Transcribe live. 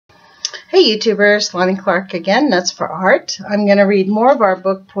Hey YouTubers, Lonnie Clark again, Nuts for Art. I'm going to read more of our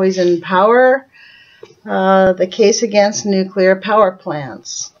book, Poison Power, the case against nuclear power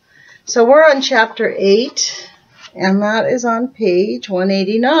plants. So we're on chapter 8, and that is on page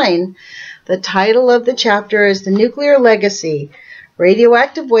 189. The title of the chapter is The Nuclear Legacy,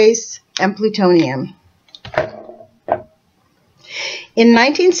 Radioactive Waste and Plutonium. In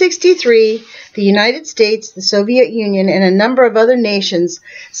 1963, the United States, the Soviet Union, and a number of other nations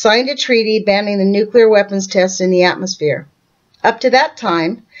signed a treaty banning the nuclear weapons tests in the atmosphere. Up to that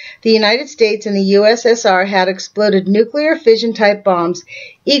time, the United States and the USSR had exploded nuclear fission-type bombs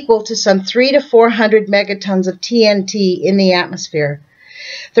equal to some 300 to 400 megatons of TNT in the atmosphere.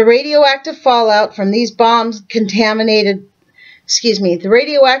 The radioactive fallout from these bombs contaminated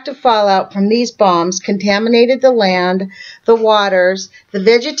the land, the waters, the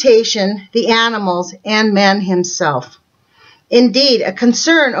vegetation, the animals, and man himself. Indeed, a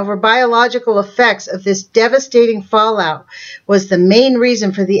concern over biological effects of this devastating fallout was the main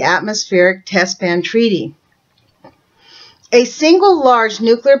reason for the Atmospheric Test Ban Treaty. A single large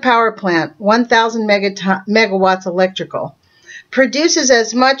nuclear power plant, 1,000 megawatts electrical, produces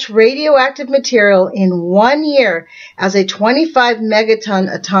as much radioactive material in 1 year as a 25 megaton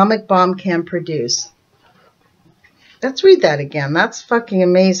atomic bomb can produce. Let's read that again. That's fucking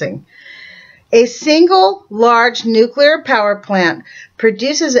amazing. A single large nuclear power plant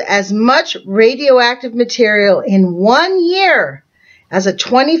produces as much radioactive material in 1 year as a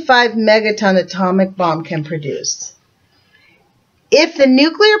 25 megaton atomic bomb can produce. If the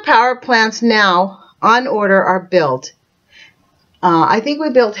nuclear power plants now on order are built, I think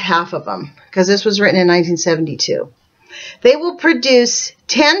we built half of them because this was written in 1972. They will produce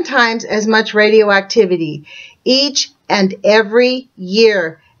 10 times as much radioactivity each and every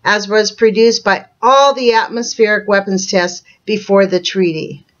year as was produced by all the atmospheric weapons tests before the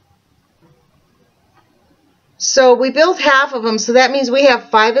treaty. So we built half of them, so that means we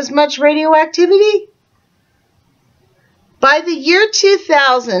have 5 as much radioactivity? By the year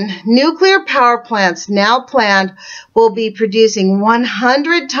 2000, nuclear power plants now planned will be producing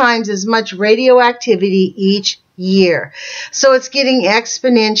 100 times as much radioactivity each year. So it's getting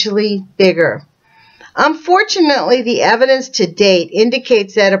exponentially bigger. Unfortunately, the evidence to date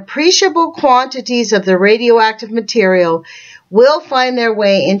indicates that appreciable quantities of the radioactive material will find their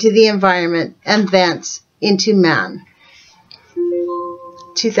way into the environment and thence into man.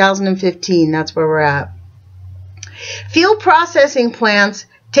 2015, that's where we're at. Fuel processing plants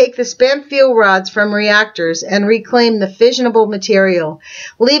take the spent fuel rods from reactors and reclaim the fissionable material,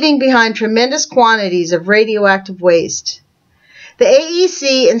 leaving behind tremendous quantities of radioactive waste. The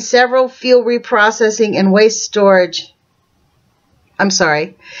AEC and several fuel reprocessing and waste storage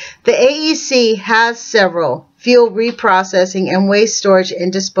The AEC has several fuel reprocessing and waste storage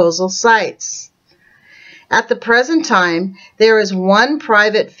and disposal sites. At the present time, there is one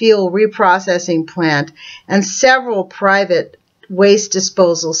private fuel reprocessing plant and several private waste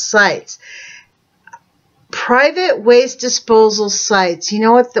disposal sites. Private waste disposal sites, you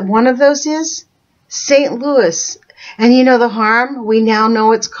know what one of those is? St. Louis. And you know the harm we now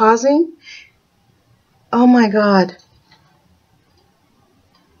know it's causing? Oh my God.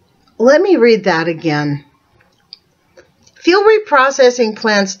 Let me read that again. Fuel reprocessing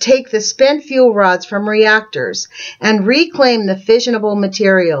plants take the spent fuel rods from reactors and reclaim the fissionable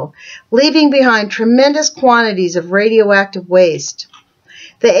material, leaving behind tremendous quantities of radioactive waste.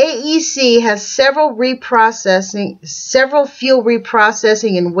 The AEC has several fuel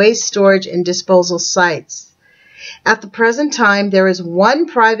reprocessing and waste storage and disposal sites. At the present time, there is one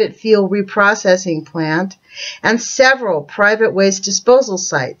private fuel reprocessing plant and several private waste disposal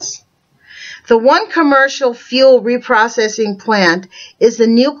sites. The one commercial fuel reprocessing plant is the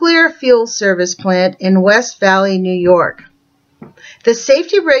Nuclear Fuel Service Plant in West Valley, New York. The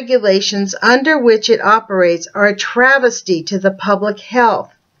safety regulations under which it operates are a travesty to the public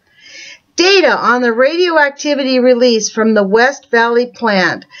health. Data on the radioactivity release from the West Valley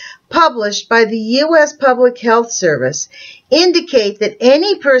plant, published by the U.S. Public Health Service, indicate that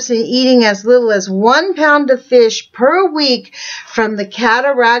any person eating as little as 1 pound of fish per week from the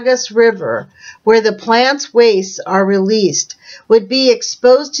Cattaraugus River, where the plant's wastes are released, would be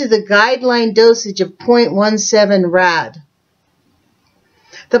exposed to the guideline dosage of 0.17 rad.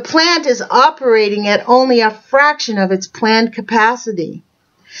 The plant is operating at only a fraction of its planned capacity.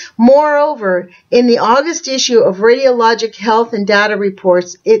 Moreover, in the August issue of Radiologic Health and Data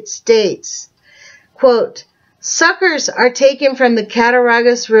Reports, it states, quote, "Suckers are taken from the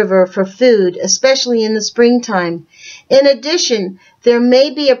Cattaraugus River for food, especially in the springtime. In addition, there may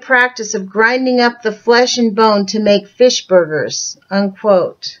be a practice of grinding up the flesh and bone to make fish burgers,"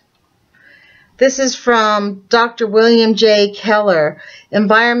 unquote. This is from Dr. William J. Keller,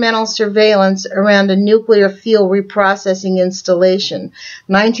 Environmental Surveillance Around a Nuclear Fuel Reprocessing Installation,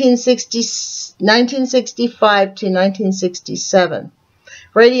 1965 to 1967.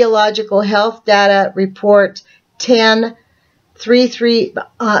 Radiological Health Data Report 1033,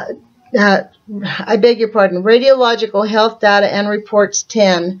 I beg your pardon, Radiological Health Data and Reports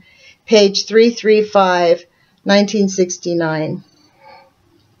 10, page 335, 1969.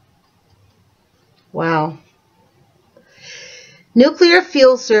 Wow. Nuclear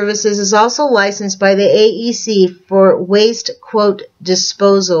Fuel Services is also licensed by the AEC for waste, quote,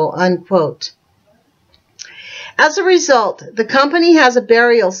 disposal, unquote. As a result, the company has a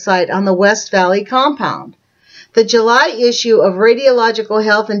burial site on the West Valley compound. The July issue of Radiological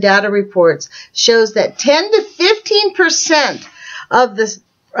Health and Data Reports shows that 10 to 15% of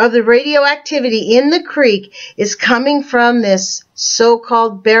the radioactivity in the creek is coming from this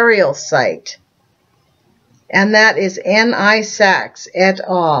so-called burial site. And that is N.I. Sachs et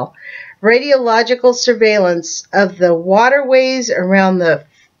al. Radiological Surveillance of the Waterways Around the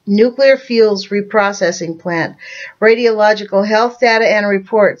Nuclear Fuels Reprocessing Plant. Radiological Health Data and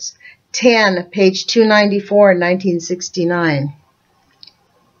Reports, 10, page 294, 1969.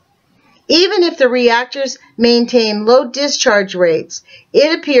 Even if the reactors maintain low discharge rates,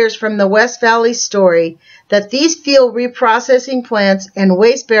 it appears from the West Valley story that these fuel reprocessing plants and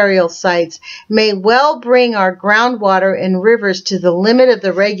waste burial sites may well bring our groundwater and rivers to the limit of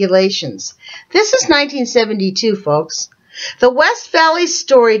the regulations. This is 1972, folks. The West Valley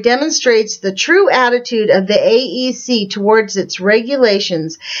story demonstrates the true attitude of the AEC towards its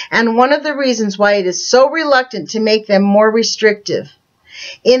regulations and one of the reasons why it is so reluctant to make them more restrictive.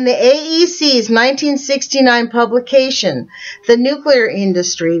 In the AEC's 1969 publication, The Nuclear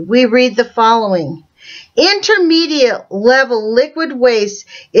Industry, we read the following. Intermediate level liquid waste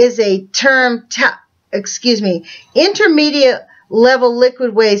is a term, intermediate level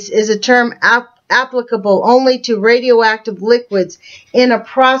liquid waste is a term applicable only to radioactive liquids in a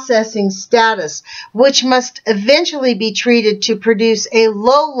processing status, which must eventually be treated to produce a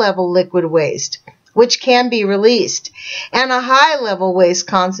low-level liquid waste, which can be released, and a high-level waste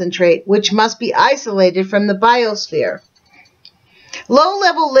concentrate, which must be isolated from the biosphere.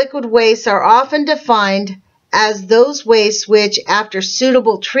 Low-level liquid wastes are often defined as those wastes which, after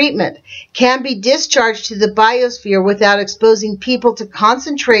suitable treatment, can be discharged to the biosphere without exposing people to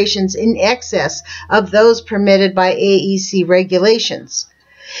concentrations in excess of those permitted by AEC regulations.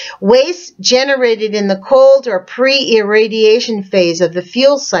 Waste generated in the cold or pre-irradiation phase of the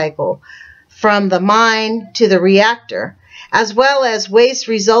fuel cycle, from the mine to the reactor, as well as waste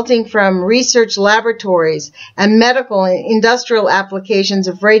resulting from research laboratories and medical and industrial applications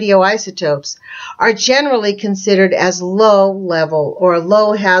of radioisotopes, are generally considered as low-level or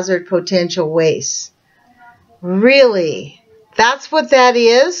low-hazard potential wastes. Really? That's what that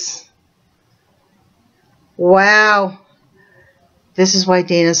is? Wow. This is why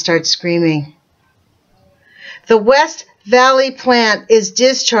Dana starts screaming. The West Valley plant is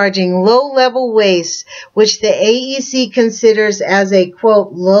discharging low-level waste, which the AEC considers as a,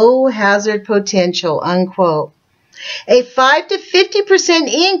 quote, low hazard potential, unquote. A 5 to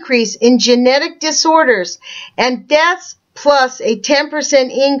 50% increase in genetic disorders and deaths, plus a 10%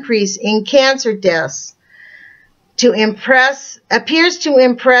 increase in cancer deaths appears to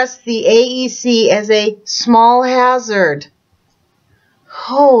impress the AEC as a small hazard.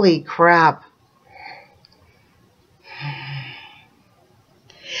 Holy crap.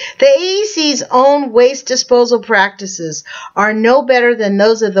 The AEC's own waste disposal practices are no better than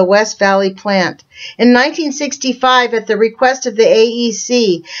those of the West Valley plant. In 1965, at the request of the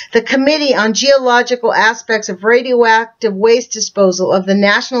AEC, the Committee on Geological Aspects of Radioactive Waste Disposal of the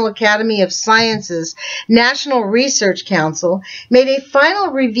National Academy of Sciences National Research Council made a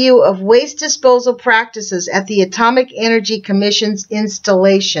final review of waste disposal practices at the Atomic Energy Commission's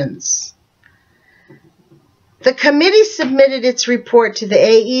installations. The committee submitted its report to the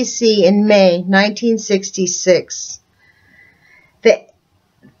AEC in May 1966.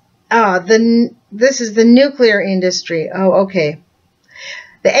 This is the nuclear industry. Oh, okay.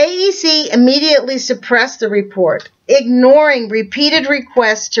 The AEC immediately suppressed the report, ignoring repeated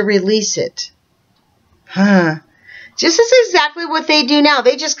requests to release it. Just as exactly what they do now.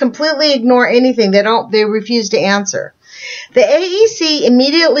 They just completely ignore anything. They refuse to answer. The AEC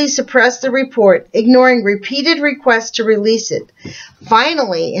immediately suppressed the report, ignoring repeated requests to release it.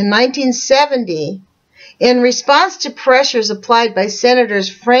 Finally, in 1970, in response to pressures applied by Senators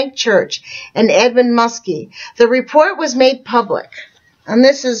Frank Church and Edmund Muskie, the report was made public. And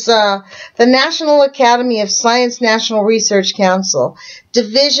this is the National Academy of Science National Research Council,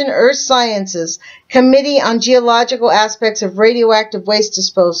 Division Earth Sciences, Committee on Geological Aspects of Radioactive Waste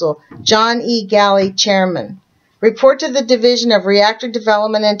Disposal, John E. Galley, Chairman. Report to the Division of Reactor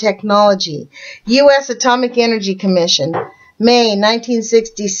Development and Technology, U.S. Atomic Energy Commission, May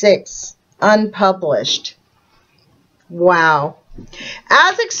 1966, unpublished. Wow.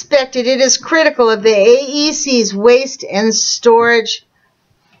 As expected, it is critical of the AEC's waste and storage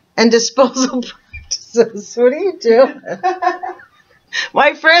and disposal practices. What are you doing?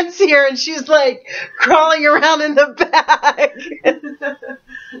 My friend's here, and she's like crawling around in the bag.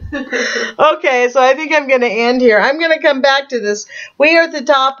 Okay, so I think I'm going to end here. I'm going to come back to this. We are at the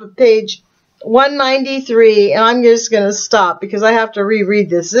top of page 193, and I'm just going to stop because I have to reread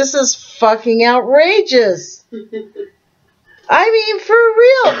this. This is fucking outrageous. I mean, for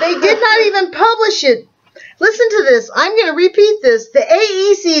real. They did not even publish it. Listen to this. I'm going to repeat this. The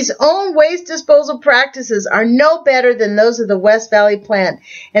AEC's own waste disposal practices are no better than those of the West Valley plant.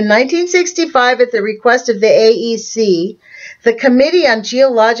 In 1965, at the request of the AEC, the Committee on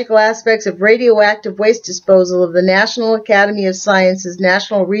Geological Aspects of Radioactive Waste Disposal of the National Academy of Sciences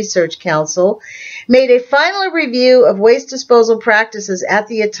National Research Council made a final review of waste disposal practices at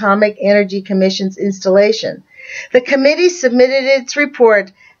the Atomic Energy Commission's installation. The committee submitted its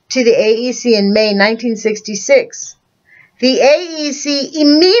report to the AEC in May 1966. The AEC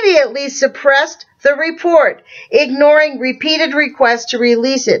immediately suppressed the report, ignoring repeated requests to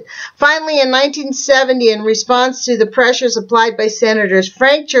release it. Finally, in 1970, in response to the pressures applied by Senators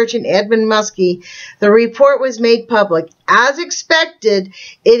Frank Church and Edmund Muskie, the report was made public. As expected,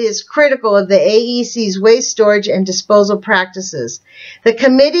 it is critical of the AEC's waste storage and disposal practices. The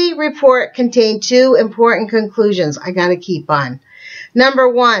committee report contained two important conclusions. I got to keep on. Number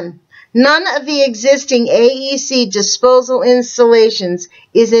one, none of the existing AEC disposal installations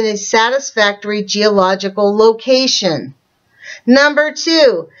is in a satisfactory geological location. Number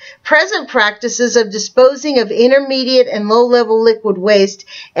two, present practices of disposing of intermediate and low-level liquid waste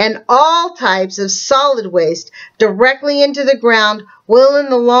and all types of solid waste directly into the ground will in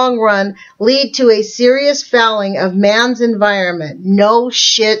the long run lead to a serious fouling of man's environment. No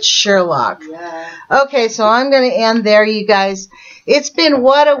shit, Sherlock. Yeah. Okay, so I'm going to end there, you guys. It's been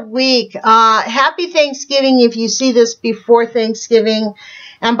what a week. Happy Thanksgiving if you see this before Thanksgiving.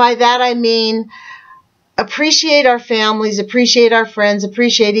 And by that I mean appreciate our families, appreciate our friends,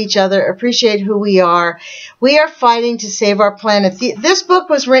 appreciate each other, appreciate who we are. We are fighting to save our planet. This book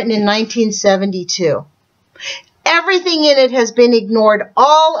was written in 1972. Everything in it has been ignored.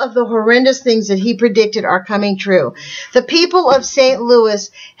 All of the horrendous things that he predicted are coming true. The people of St.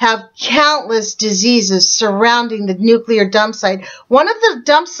 Louis have countless diseases surrounding the nuclear dump site. One of the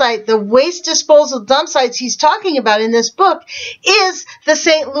dump site, the waste disposal dump sites he's talking about in this book is the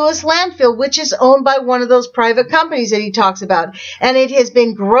St. Louis landfill, which is owned by one of those private companies that he talks about. And it has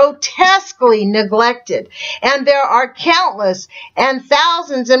been grotesquely neglected. And there are countless and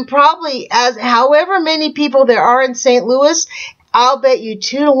thousands and probably as however many people there are in St. Louis, I'll bet you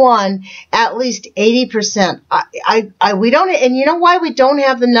 2 to 1, at least 80%. We don't, and you know why we don't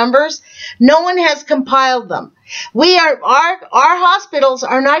have the numbers? No one has compiled them. Our hospitals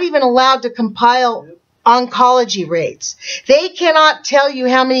are not even allowed to compile oncology rates. They cannot tell you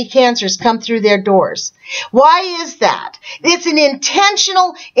how many cancers come through their doors. Why is that? It's an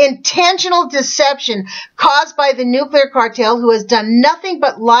intentional deception caused by the nuclear cartel, who has done nothing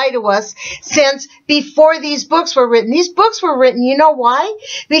but lie to us since before these books were written. These books were written, you know why?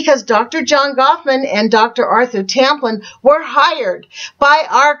 Because Dr. John Gofman and Dr. Arthur Tamplin were hired by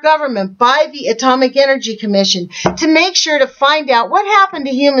our government, by the Atomic Energy Commission, to make sure to find out what happened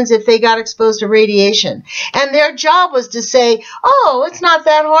to humans if they got exposed to radiation. And their job was to say, oh, it's not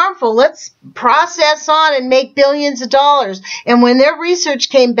that harmful. Let's process on and make billions of dollars. And when their research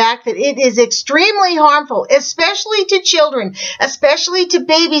came back that it is extremely harmful, especially to children, especially to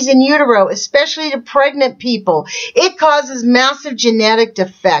babies in utero, especially to pregnant people, it causes massive genetic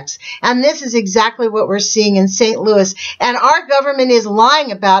defects. And this is exactly what we're seeing in St. Louis. And our government is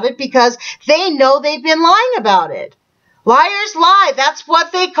lying about it because they know they've been lying about it. Liars lie. That's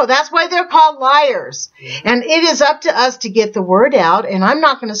why they're called liars. And it is up to us to get the word out. And I'm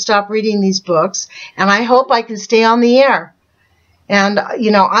not going to stop reading these books. And I hope I can stay on the air. And,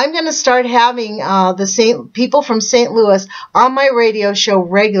 I'm going to start having people from St. Louis on my radio show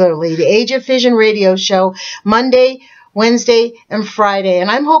regularly. The Age of Fission radio show, Monday, Wednesday, and Friday.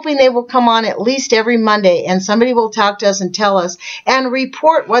 And I'm hoping they will come on at least every Monday. And somebody will talk to us and tell us and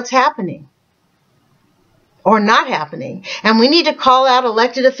report what's happening. or not happening. And we need to call out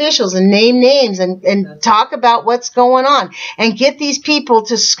elected officials and name names and talk about what's going on and get these people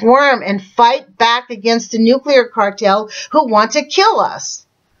to squirm and fight back against the nuclear cartel who want to kill us.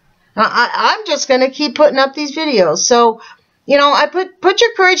 I'm just going to keep putting up these videos. So, you know, I put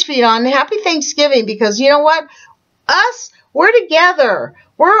your courage feet on. Happy Thanksgiving, because you know what? We're together.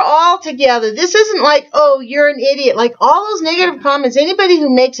 We're all together. This isn't like, oh, you're an idiot. Like, all those negative comments, anybody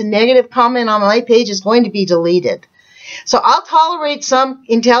who makes a negative comment on my page is going to be deleted. So I'll tolerate some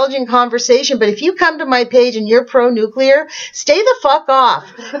intelligent conversation, but if you come to my page and you're pro-nuclear, stay the fuck off,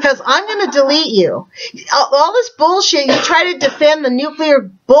 because I'm going to delete you. All this bullshit, you try to defend the nuclear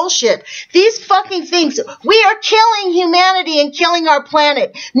bullshit. These fucking things, we are killing humanity and killing our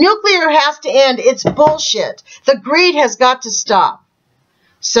planet. Nuclear has to end. It's bullshit. The greed has got to stop.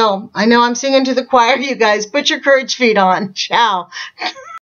 So, I know I'm singing to the choir, you guys. Put your courage feet on. Ciao.